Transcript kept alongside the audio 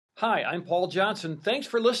Hi, I'm Paul Johnson. Thanks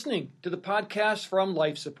for listening to the podcast from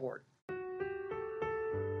Life Support.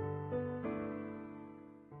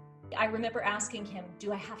 I remember asking him,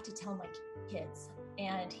 do I have to tell my kids?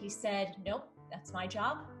 And he said, nope, that's my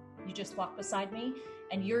job. You just walk beside me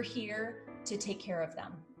and you're here to take care of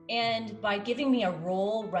them. And by giving me a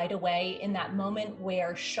role right away in that moment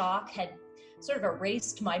where shock had sort of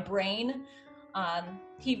erased my brain,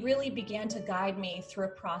 he really began to guide me through a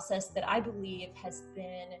process that I believe has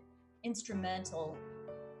been instrumental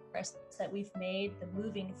that we've made, the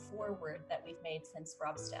moving forward that we've made since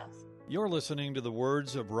Rob's death. You're listening to the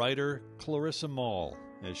words of writer Clarissa Moll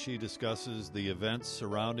as she discusses the events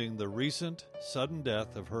surrounding the recent sudden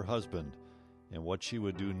death of her husband and what she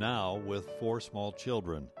would do now with 4 small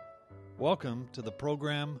children. Welcome to the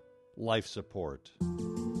program Life Support.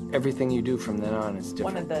 Everything you do from then on is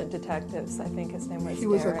different. One of the detectives, I think his name was He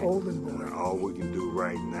was Derek. a golden boy. All we can do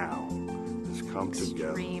right now is come together.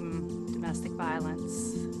 Extreme domestic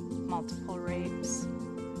violence, multiple rapes.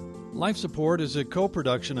 Life Support is a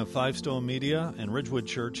co-production of Five Stone Media and Ridgewood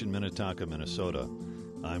Church in Minnetonka, Minnesota.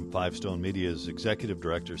 I'm Five Stone Media's Executive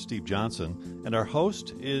Director, Steve Johnson, and our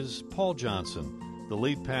host is Paul Johnson, the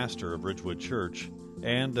lead pastor of Ridgewood Church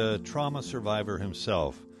and a trauma survivor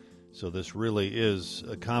himself. So this really is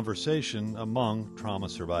a conversation among trauma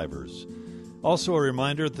survivors. Also a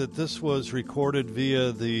reminder that this was recorded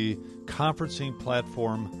via the conferencing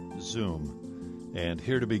platform Zoom. And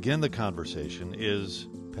here to begin the conversation is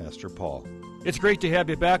Pastor Paul. It's great to have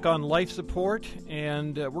you back on Life Support,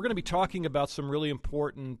 and we're going to be talking about some really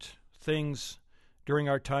important things during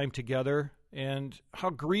our time together and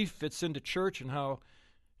how grief fits into church and how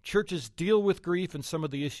churches deal with grief and some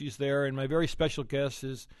of the issues there. And my very special guest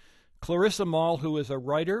is Clarissa Moll, who is a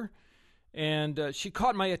writer, and she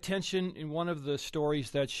caught my attention in one of the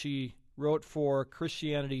stories that she wrote for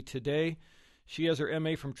Christianity Today. She has her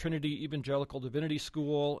M.A. from Trinity Evangelical Divinity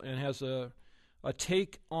School and has a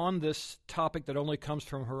take on this topic that only comes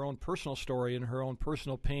from her own personal story and her own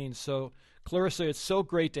personal pain. So, Clarissa, it's so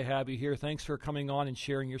great to have you here. Thanks for coming on and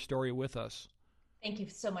sharing your story with us. Thank you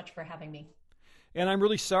so much for having me. And I'm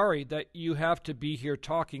really sorry that you have to be here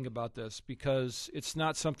talking about this because it's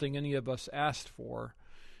not something any of us asked for,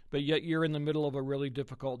 but yet you're in the middle of a really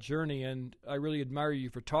difficult journey, and I really admire you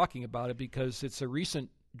for talking about it because it's a recent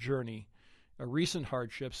journey, a recent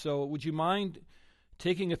hardship. So would you mind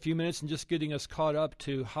taking a few minutes and just getting us caught up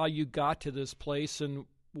to how you got to this place and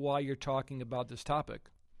why you're talking about this topic?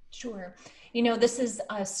 Sure. You know, this is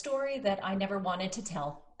a story that I never wanted to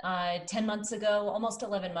tell. 10 months ago, almost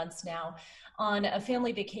 11 months now, on a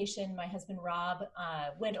family vacation, my husband Rob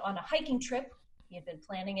went on a hiking trip. He had been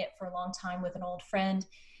planning it for a long time with an old friend,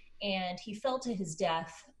 and he fell to his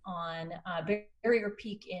death on Barrier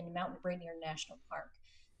Peak in Mountain Rainier National Park.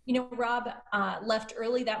 You know, Rob left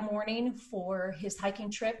early that morning for his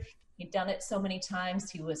hiking trip. He'd done it so many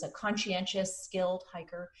times. He was a conscientious, skilled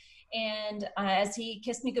hiker. And as he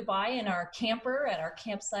kissed me goodbye in our camper at our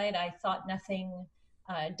campsite, I thought nothing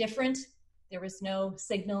different. There was no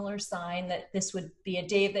signal or sign that this would be a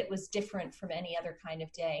day that was different from any other kind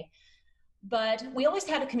of day. But we always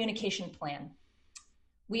had a communication plan.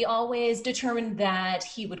 We always determined that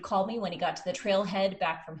he would call me when he got to the trailhead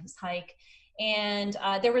back from his hike. And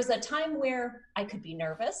there was a time where I could be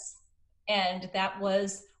nervous, and that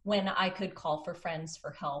was when I could call for friends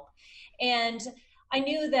for help. And I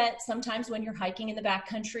knew that sometimes when you're hiking in the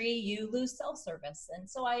backcountry, you lose cell service. And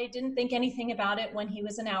so I didn't think anything about it when he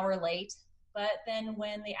was an hour late. But then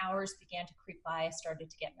when the hours began to creep by, I started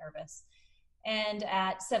to get nervous. And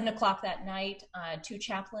at 7 o'clock that night, 2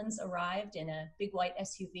 chaplains arrived in a big white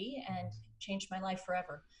SUV and changed my life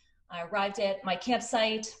forever. I arrived at my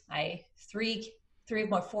campsite. Three of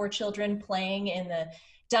my 4 children playing in the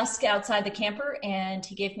dusk outside the camper. And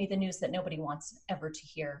he gave me the news that nobody wants ever to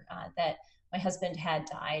hear, that my husband had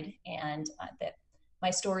died and that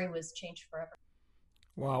my story was changed forever.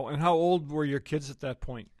 Wow. And how old were your kids at that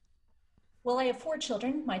point? Well, I have 4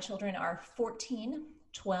 children. My children are 14,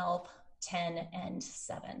 12, 10, and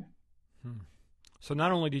 7. So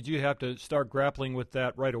not only did you have to start grappling with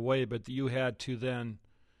that right away, but you had to then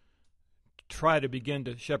try to begin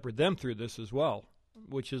to shepherd them through this as well,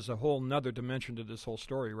 which is a whole nother dimension to this whole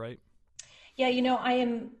story, right? Yeah, you know,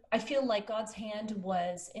 I feel like God's hand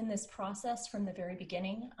was in this process from the very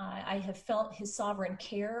beginning. I have felt his sovereign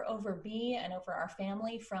care over me and over our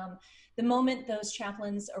family from the moment those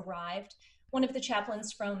chaplains arrived. One of the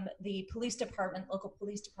chaplains from the police department, local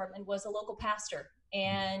police department, was a local pastor,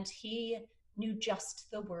 and he knew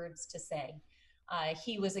just the words to say.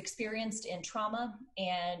 He was experienced in trauma,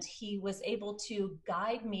 and he was able to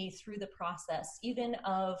guide me through the process, even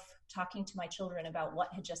of talking to my children about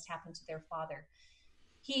what had just happened to their father.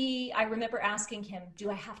 I remember asking him, do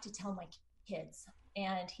I have to tell my kids?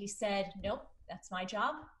 And he said, nope, that's my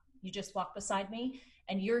job. You just walk beside me,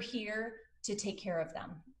 and you're here to take care of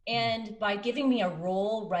them. And by giving me a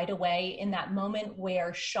role right away in that moment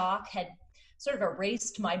where shock had sort of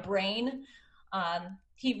erased my brain,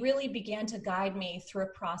 he really began to guide me through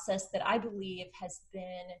a process that I believe has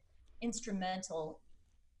been instrumental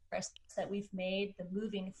that we've made, the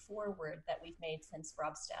moving forward that we've made since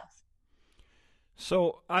Rob's death.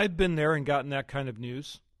 So I've been there and gotten that kind of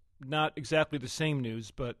news. Not exactly the same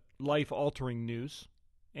news, but life-altering news.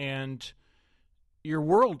 And your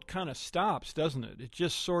world kind of stops, doesn't it? It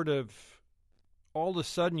just sort of, all of a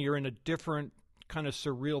sudden you're in a different kind of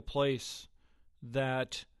surreal place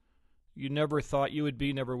that you never thought you would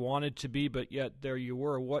be, never wanted to be, but yet there you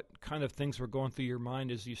were. What kind of things were going through your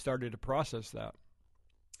mind as you started to process that?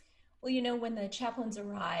 Well, you know, when the chaplains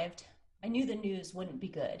arrived, I knew the news wouldn't be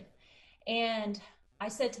good. And I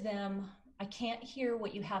said to them, I can't hear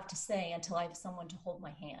what you have to say until I have someone to hold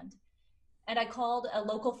my hand. And I called a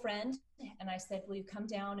local friend and I said, will you come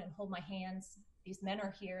down and hold my hands? These men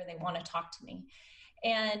are here. They want to talk to me.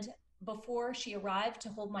 And before she arrived to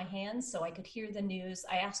hold my hands so I could hear the news,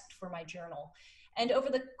 I asked for my journal. And over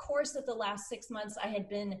the course of the last 6 months, I had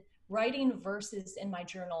been writing verses in my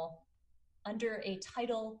journal under a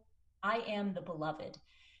title, I Am the Beloved.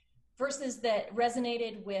 Verses that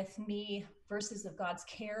resonated with me, verses of God's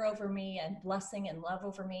care over me and blessing and love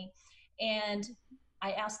over me. And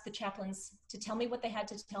I asked the chaplains to tell me what they had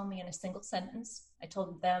to tell me in a single sentence. I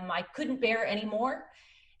told them I couldn't bear any more.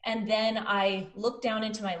 And then I looked down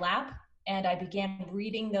into my lap and I began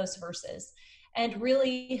reading those verses. And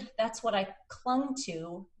really, that's what I clung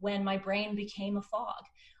to when my brain became a fog.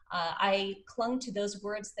 I clung to those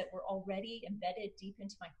words that were already embedded deep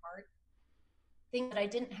into my heart, things that I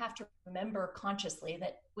didn't have to remember consciously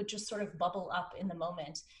that would just sort of bubble up in the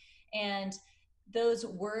moment. And those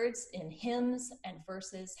words in hymns and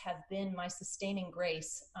verses have been my sustaining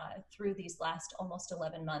grace through these last almost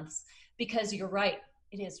 11 months, because you're right,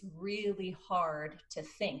 it is really hard to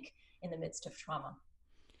think in the midst of trauma.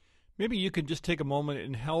 Maybe you could just take a moment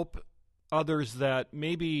and help others that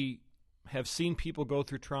maybe have seen people go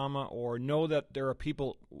through trauma or know that there are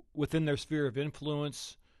people within their sphere of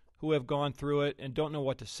influence who have gone through it and don't know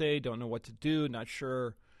what to say, don't know what to do, not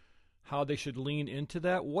sure how they should lean into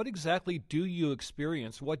that. What exactly do you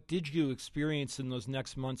experience? What did you experience in those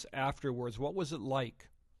next months afterwards? What was it like?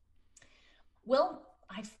 Well,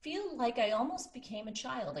 I feel like I almost became a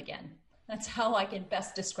child again. That's how I can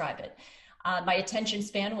best describe it. My attention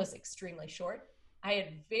span was extremely short. I had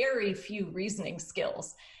very few reasoning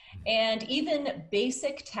skills. And even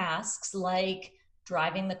basic tasks like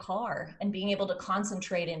driving the car and being able to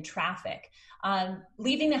concentrate in traffic,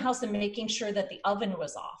 leaving the house and making sure that the oven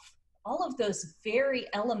was off. All of those very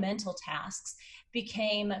elemental tasks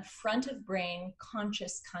became front of brain,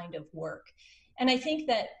 conscious kind of work. And I think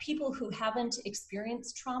that people who haven't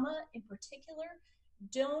experienced trauma in particular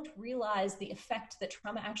don't realize the effect that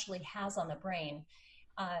trauma actually has on the brain.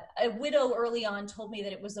 A widow early on told me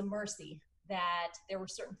that it was a mercy, that there were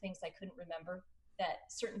certain things I couldn't remember, that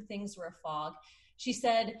certain things were a fog. She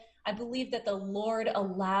said, I believe that the Lord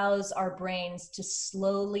allows our brains to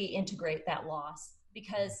slowly integrate that loss,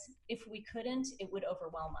 because if we couldn't, it would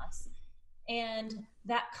overwhelm us. And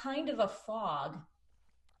that kind of a fog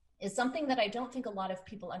is something that I don't think a lot of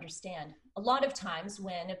people understand. A lot of times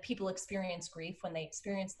when people experience grief, when they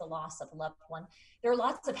experience the loss of a loved one, there are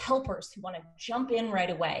lots of helpers who want to jump in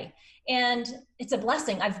right away. And it's a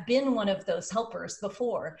blessing. I've been one of those helpers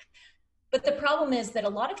before. But the problem is that a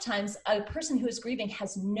lot of times a person who is grieving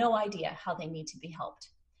has no idea how they need to be helped.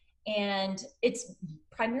 And it's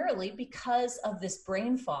primarily because of this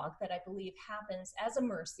brain fog that I believe happens as a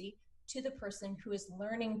mercy to the person who is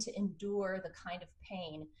learning to endure the kind of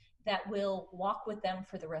pain that will walk with them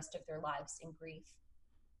for the rest of their lives in grief.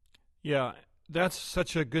 Yeah, that's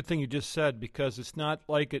such a good thing you just said, because it's not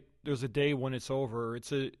like there's a day when it's over.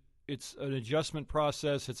 It's an adjustment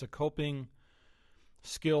process. It's a coping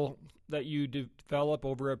skill that you develop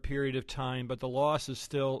over a period of time, but the loss is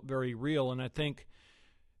still very real. And I think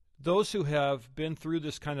those who have been through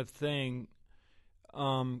this kind of thing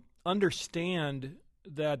understand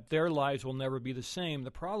that their lives will never be the same. The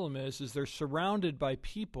problem is they're surrounded by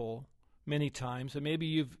people many times, and maybe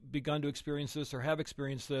you've begun to experience this or have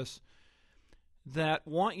experienced this, that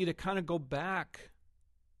want you to kind of go back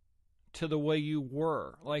to the way you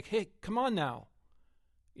were. Like, hey, come on now.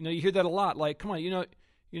 You know, you hear that a lot. Like, come on,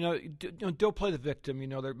 Don't play the victim.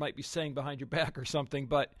 There might be saying behind your back or something,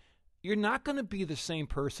 but you're not going to be the same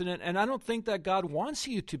person. And I don't think that God wants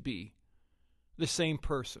you to be the same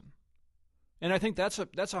person. And I think that's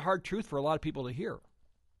a hard truth for a lot of people to hear.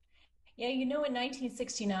 Yeah, in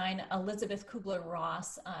 1969, Elizabeth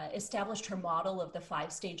Kubler-Ross established her model of the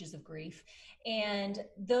 5 stages of grief. And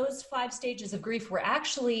those 5 stages of grief were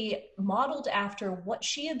actually modeled after what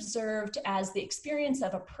she observed as the experience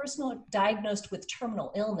of a person diagnosed with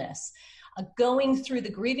terminal illness, going through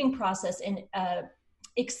the grieving process and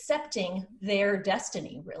accepting their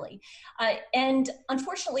destiny, really. And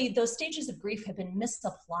unfortunately, those stages of grief have been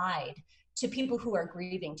misapplied to people who are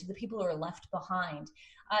grieving, to the people who are left behind.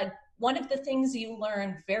 One of the things you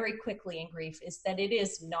learn very quickly in grief is that it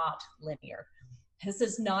is not linear. This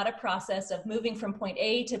is not a process of moving from point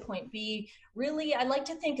A to point B. Really, I like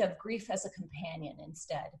to think of grief as a companion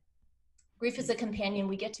instead. Grief is a companion.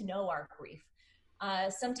 We get to know our grief.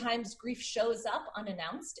 Sometimes grief shows up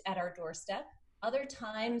unannounced at our doorstep. Other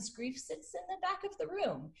times, grief sits in the back of the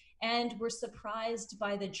room, and we're surprised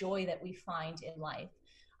by the joy that we find in life.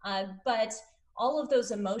 But all of those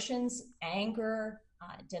emotions, anger,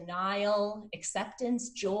 denial, acceptance,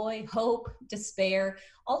 joy, hope, despair,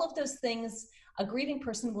 all of those things a grieving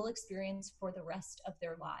person will experience for the rest of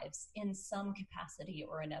their lives in some capacity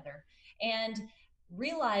or another. And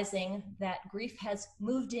realizing that grief has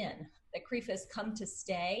moved in, that grief has come to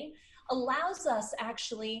stay, allows us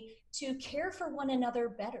actually to care for one another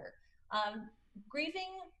better.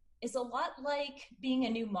 Grieving is a lot like being a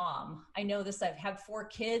new mom. I know this, I've had 4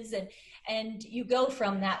 kids, and you go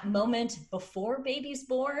from that moment before baby's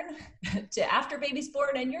born to after baby's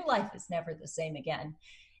born, and your life is never the same again.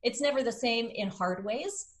 It's never the same in hard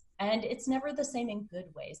ways, and it's never the same in good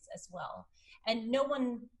ways as well. And no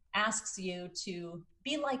one asks you to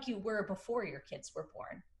be like you were before your kids were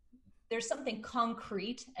born. There's something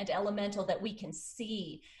concrete and elemental that we can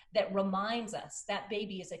see that reminds us, that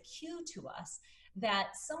baby is a cue to us, that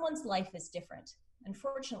someone's life is different.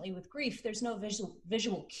 Unfortunately, with grief, there's no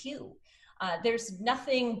visual cue. There's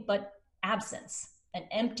nothing but absence, an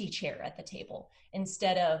empty chair at the table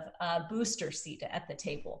instead of a booster seat at the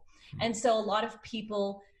table. And so a lot of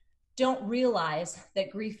people don't realize that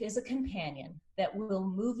grief is a companion that will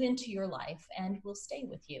move into your life and will stay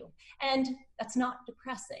with you. And that's not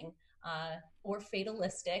depressing or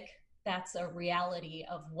fatalistic. That's a reality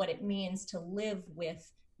of what it means to live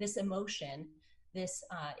with this emotion, this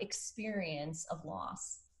experience of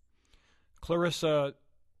loss. Clarissa,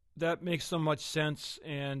 that makes so much sense,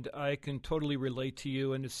 and I can totally relate to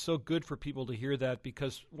you, and it's so good for people to hear that,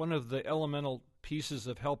 because one of the elemental pieces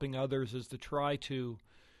of helping others is to try to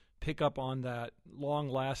pick up on that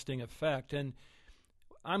long-lasting effect. And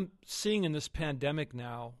I'm seeing in this pandemic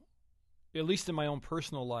now, at least in my own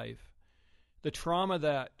personal life, the trauma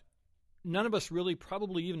that none of us really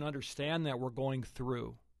probably even understand that we're going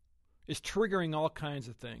through is triggering all kinds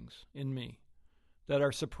of things in me that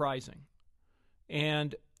are surprising.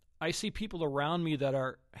 And I see people around me that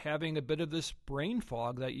are having a bit of this brain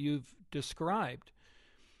fog that you've described.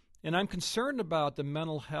 And I'm concerned about the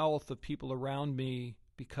mental health of people around me,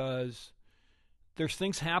 because there's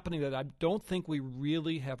things happening that I don't think we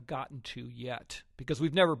really have gotten to yet, because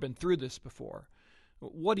we've never been through this before.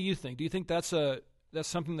 What do you think? Do you think that's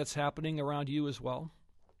something that's happening around you as well?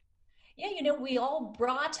 Yeah, we all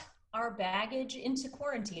brought our baggage into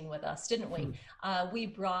quarantine with us, didn't we? We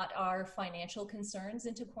brought our financial concerns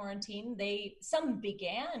into quarantine. Some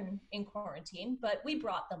began in quarantine, but we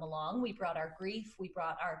brought them along. We brought our grief, we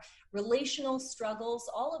brought our relational struggles,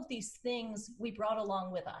 all of these things we brought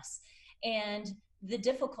along with us. And the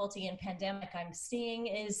difficulty in pandemic I'm seeing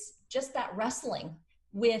is just that wrestling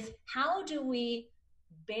with how do we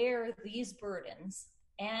bear these burdens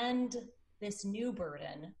and this new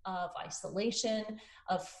burden of isolation,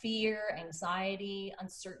 of fear, anxiety,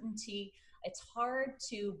 uncertainty. It's hard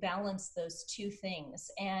to balance those two things.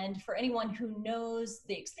 And for anyone who knows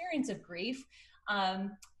the experience of grief,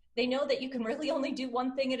 they know that you can really only do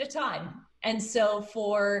one thing at a time. And so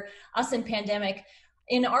for us in pandemic,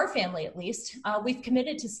 in our family at least, we've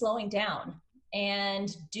committed to slowing down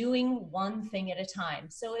and doing one thing at a time.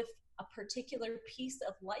 So if a particular piece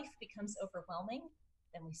of life becomes overwhelming,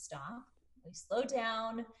 then we stop. We slow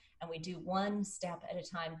down and we do one step at a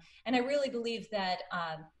time. And I really believe that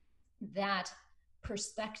that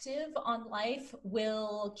perspective on life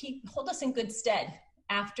will hold us in good stead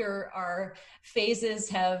after our phases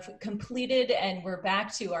have completed and we're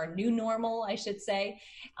back to our new normal, I should say.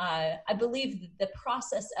 I believe the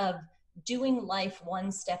process of doing life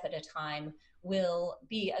one step at a time will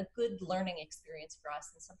be a good learning experience for us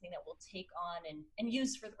and something that we'll take on and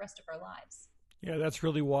use for the rest of our lives. Yeah, that's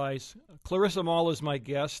really wise. Clarissa Moll is my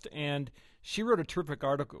guest, and she wrote a terrific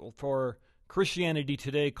article for Christianity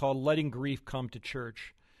Today called Letting Grief Come to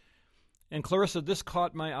Church. And Clarissa, this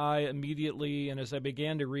caught my eye immediately, and as I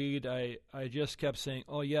began to read, I just kept saying,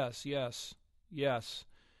 oh, yes, yes, yes.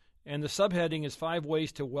 And the subheading is 5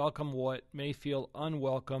 ways to welcome what may feel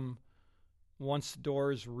unwelcome once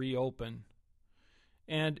doors reopen.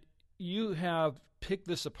 And you have picked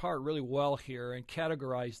this apart really well here and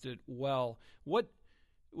categorized it well. What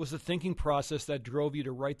was the thinking process that drove you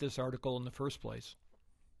to write this article in the first place?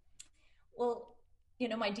 Well,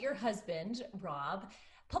 my dear husband, Rob,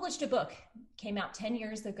 published a book, came out 10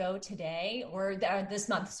 years ago today, or this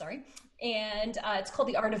month, sorry, and it's called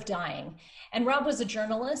The Art of Dying. And Rob was a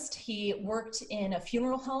journalist. He worked in a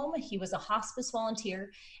funeral home. He was a hospice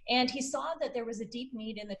volunteer, and he saw that there was a deep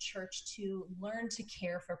need in the church to learn to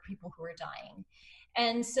care for people who are dying.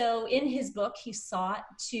 And so in his book, he sought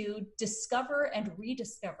to discover and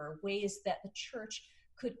rediscover ways that the church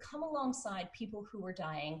could come alongside people who were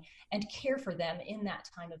dying and care for them in that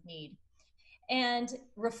time of need. And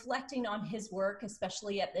reflecting on his work,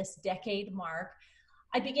 especially at this decade mark,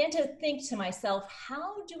 I began to think to myself,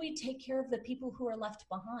 how do we take care of the people who are left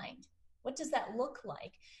behind? What does that look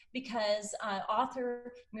like? Because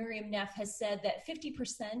author Miriam Neff has said that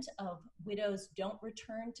 50% of widows don't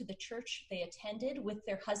return to the church they attended with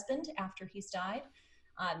their husband after he's died.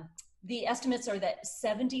 The estimates are that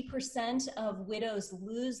 70% of widows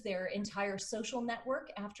lose their entire social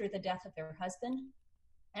network after the death of their husband.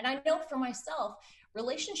 And I know for myself,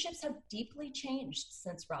 relationships have deeply changed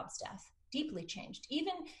since Rob's death, deeply changed,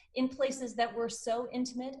 even in places that were so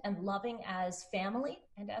intimate and loving as family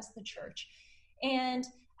and as the church. And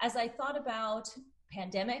as I thought about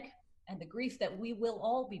pandemic and the grief that we will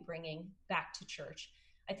all be bringing back to church,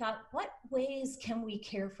 I thought, what ways can we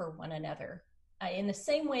care for one another? In the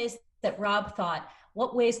same ways that Rob thought,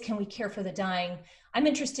 what ways can we care for the dying? I'm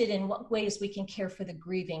interested in what ways we can care for the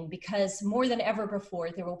grieving, because more than ever before,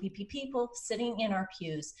 there will be people sitting in our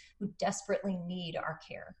pews who desperately need our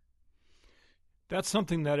care. That's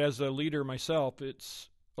something that as a leader myself, it's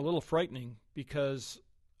a little frightening because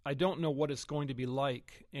I don't know what it's going to be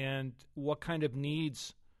like and what kind of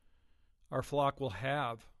needs our flock will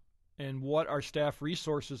have and what our staff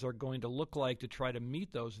resources are going to look like to try to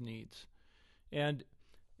meet those needs. And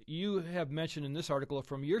you have mentioned in this article,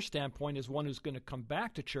 from your standpoint as one who's going to come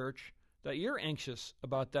back to church, that you're anxious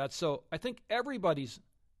about that. So I think everybody's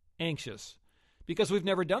anxious because we've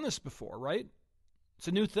never done this before, right? It's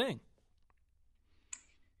a new thing.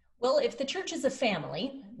 Well, if the church is a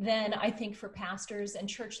family, then I think for pastors and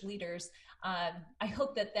church leaders, I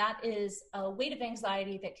hope that that is a weight of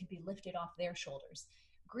anxiety that can be lifted off their shoulders.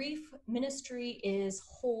 Grief ministry is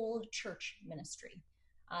whole church ministry.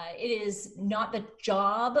 It is not the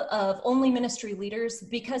job of only ministry leaders,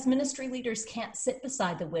 because ministry leaders can't sit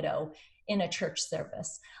beside the widow in a church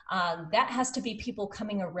service. That has to be people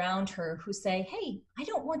coming around her who say, hey, I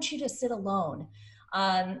don't want you to sit alone.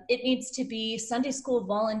 It needs to be Sunday school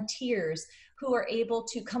volunteers who are able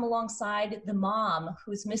to come alongside the mom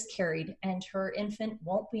who's miscarried and her infant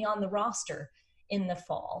won't be on the roster in the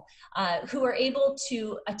fall, who are able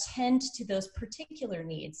to attend to those particular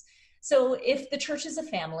needs. So if the church is a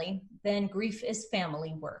family, then grief is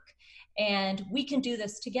family work. And we can do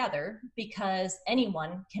this together because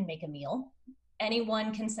anyone can make a meal,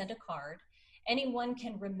 anyone can send a card, anyone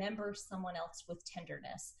can remember someone else with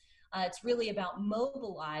tenderness. It's really about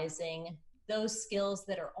mobilizing those skills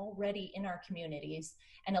that are already in our communities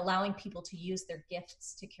and allowing people to use their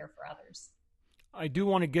gifts to care for others. I do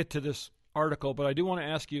want to get to this article, but I do want to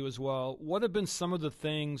ask you as well, what have been some of the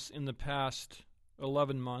things in the past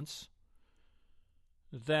 11 months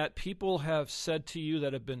that people have said to you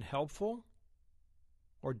that have been helpful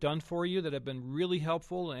or done for you that have been really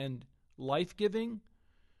helpful and life-giving?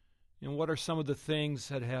 And what are some of the things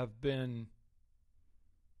that have been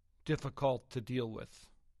difficult to deal with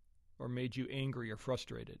or made you angry or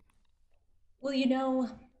frustrated? Well,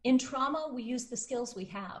 in trauma, we use the skills we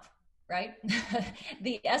have, right?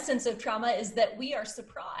 The essence of trauma is that we are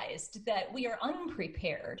surprised, that we are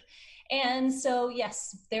unprepared. And so,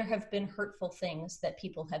 yes, there have been hurtful things that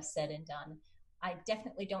people have said and done. I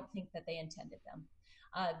definitely don't think that they intended them.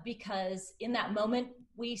 Because in that moment,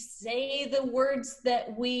 we say the words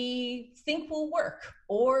that we think will work,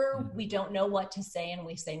 or we don't know what to say and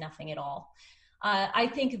we say nothing at all.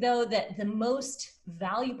 I think, though, that the most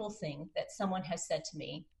valuable thing that someone has said to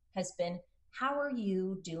me has been, how are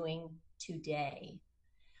you doing today?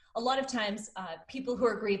 A lot of times, people who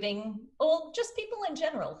are grieving, well, just people in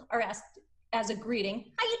general, are asked as a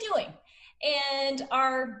greeting, how you doing? And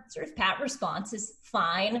our sort of pat response is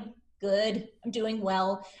fine, good, I'm doing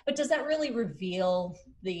well. But does that really reveal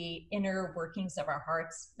the inner workings of our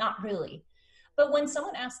hearts? Not really. But when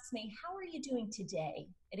someone asks me, how are you doing today?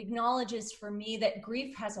 It acknowledges for me that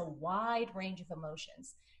grief has a wide range of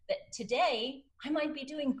emotions. That today I might be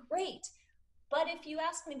doing great. But if you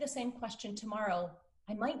ask me the same question tomorrow,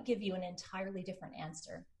 I might give you an entirely different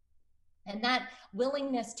answer. And that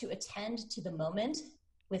willingness to attend to the moment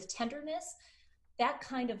with tenderness, that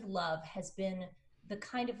kind of love has been the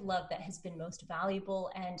kind of love that has been most valuable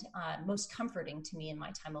and most comforting to me in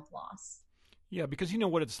my time of loss. Yeah, because you know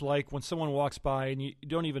what it's like when someone walks by and you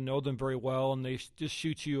don't even know them very well and they just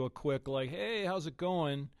shoot you a quick like, hey, how's it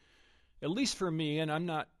going? At least for me, and I'm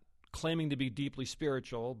not claiming to be deeply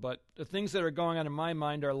spiritual, but the things that are going on in my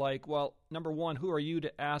mind are like, well, number one, who are you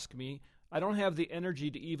to ask me? I don't have the energy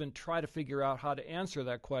to even try to figure out how to answer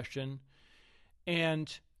that question,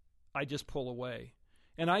 and I just pull away.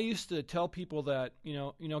 And I used to tell people that,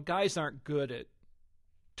 you know, guys aren't good at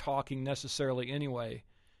talking necessarily anyway.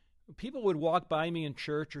 People would walk by me in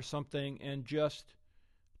church or something and just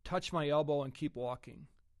touch my elbow and keep walking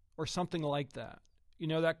or something like that. You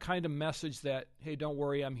know, that kind of message that, hey, don't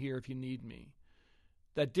worry, I'm here if you need me.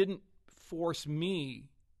 That didn't force me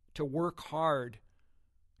to work hard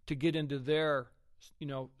to get into their,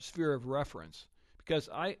 sphere of reference. Because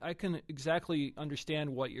I can exactly understand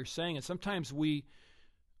what you're saying. And sometimes we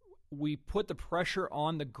put the pressure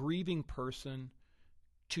on the grieving person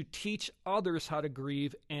to teach others how to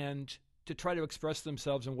grieve and to try to express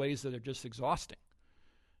themselves in ways that are just exhausting.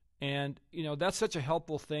 And, that's such a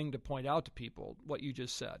helpful thing to point out to people, what you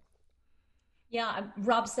just said. Yeah,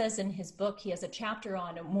 Rob says in his book, he has a chapter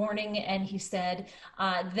on mourning, and he said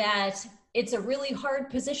that it's a really hard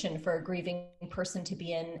position for a grieving person to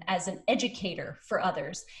be in as an educator for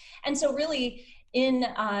others. And so really, in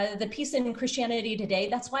the Peace in Christianity Today,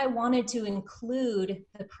 that's why I wanted to include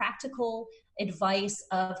the practical advice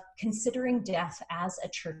of considering death as a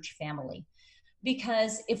church family.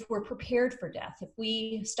 Because if we're prepared for death, if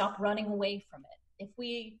we stop running away from it, if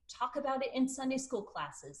we talk about it in Sunday school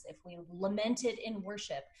classes, if we lament it in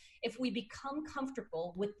worship, if we become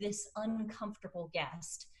comfortable with this uncomfortable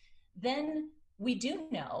guest, then we do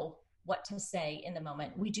know what to say in the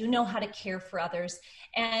moment. We do know how to care for others,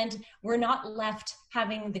 and we're not left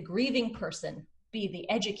having the grieving person be the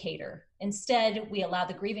educator. Instead, we allow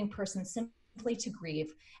the grieving person simply to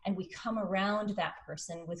grieve, and we come around that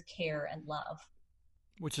person with care and love.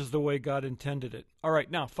 Which is the way God intended it. All right,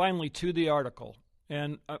 now, finally, to the article.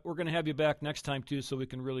 And we're going to have you back next time, too, so we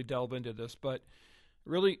can really delve into this. But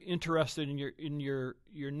really interested in your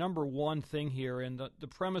number one thing here. And the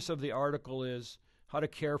premise of the article is how to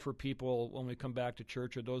care for people when we come back to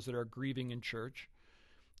church, or those that are grieving in church.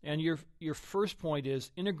 And your first point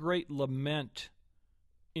is integrate lament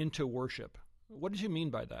into worship. What did you mean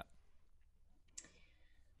by that?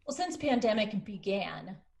 Well, since pandemic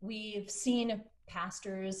began, we've seen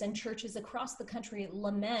pastors and churches across the country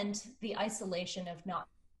lament the isolation of not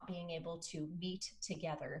being able to meet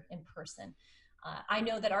together in person. I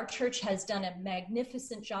know that our church has done a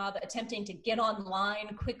magnificent job attempting to get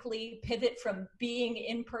online quickly, pivot from being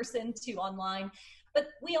in person to online. But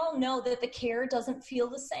we all know that the care doesn't feel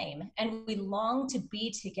the same, and we long to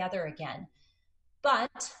be together again.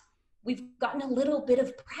 But we've gotten a little bit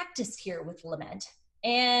of practice here with lament.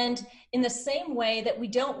 And in the same way that we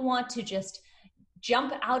don't want to just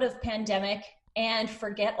jump out of pandemic and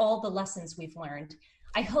forget all the lessons we've learned,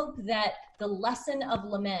 I hope that the lesson of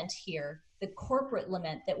lament here, the corporate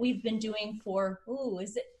lament that we've been doing for,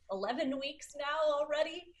 is it 11 weeks now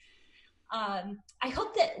already? I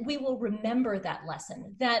hope that we will remember that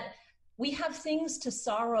lesson, that we have things to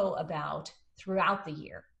sorrow about throughout the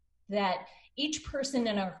year, that each person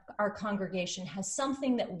in our congregation has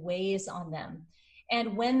something that weighs on them.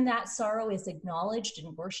 And when that sorrow is acknowledged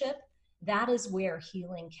in worship, that is where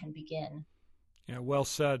healing can begin. Yeah, well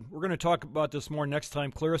said. We're going to talk about this more next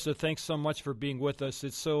time. Clarissa, thanks so much for being with us.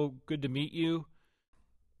 It's so good to meet you.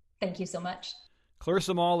 Thank you so much.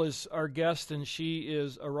 Clarissa Moll is our guest, and she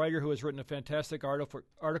is a writer who has written a fantastic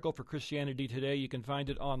article for Christianity Today. You can find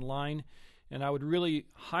it online, and I would really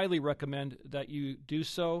highly recommend that you do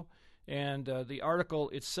so. And the article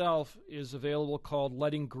itself is available, called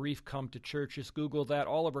Letting Grief Come to Church. Just Google that.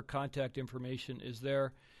 All of her contact information is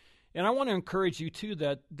there. And I want to encourage you, too,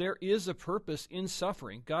 that there is a purpose in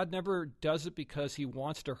suffering. God never does it because he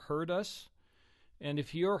wants to hurt us. And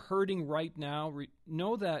if you're hurting right now,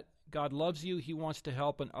 know that God loves you, he wants to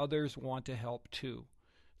help, and others want to help, too.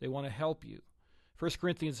 They want to help you. 1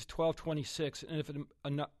 Corinthians 12:26,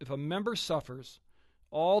 and if a member suffers,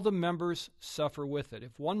 all the members suffer with it.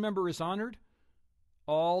 If one member is honored,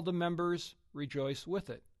 all the members rejoice with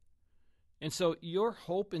it. And so your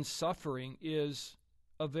hope in suffering is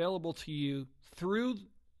available to you through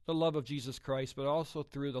the love of Jesus Christ, but also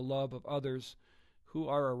through the love of others who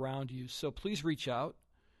are around you. So please reach out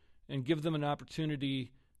and give them an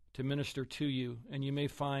opportunity to minister to you, and you may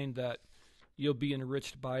find that you'll be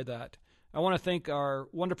enriched by that. I want to thank our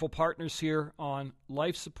wonderful partners here on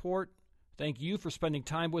Life Support. Thank you for spending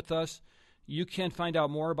time with us. You can find out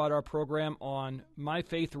more about our program on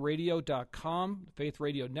myfaithradio.com, Faith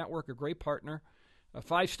Radio Network, a great partner.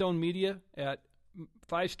 Five Stone Media at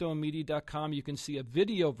fivestonemedia.com. You can see a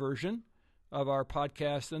video version of our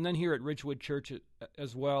podcast, and then here at Ridgewood Church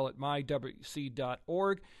as well at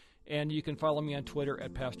mywc.org. And you can follow me on Twitter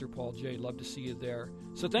at Pastor Paul J. Love to see you there.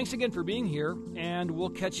 So thanks again for being here, and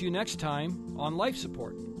we'll catch you next time on Life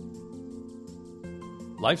Support.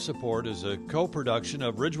 Life Support is a co-production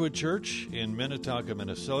of Ridgewood Church in Minnetonka,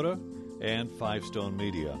 Minnesota, and Five Stone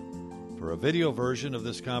Media. For a video version of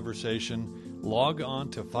this conversation, log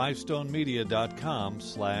on to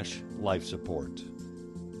fivestonemedia.com/lifesupport.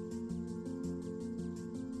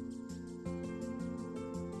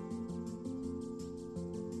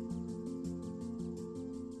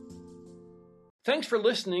 Thanks for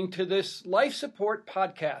listening to this Life Support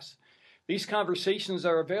podcast. These conversations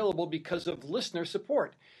are available because of listener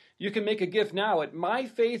support. You can make a gift now at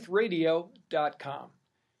myfaithradio.com.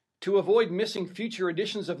 To avoid missing future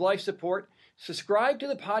editions of Life Support, subscribe to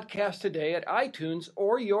the podcast today at iTunes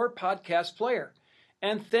or your podcast player.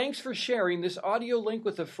 And thanks for sharing this audio link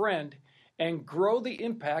with a friend and grow the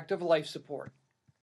impact of Life Support.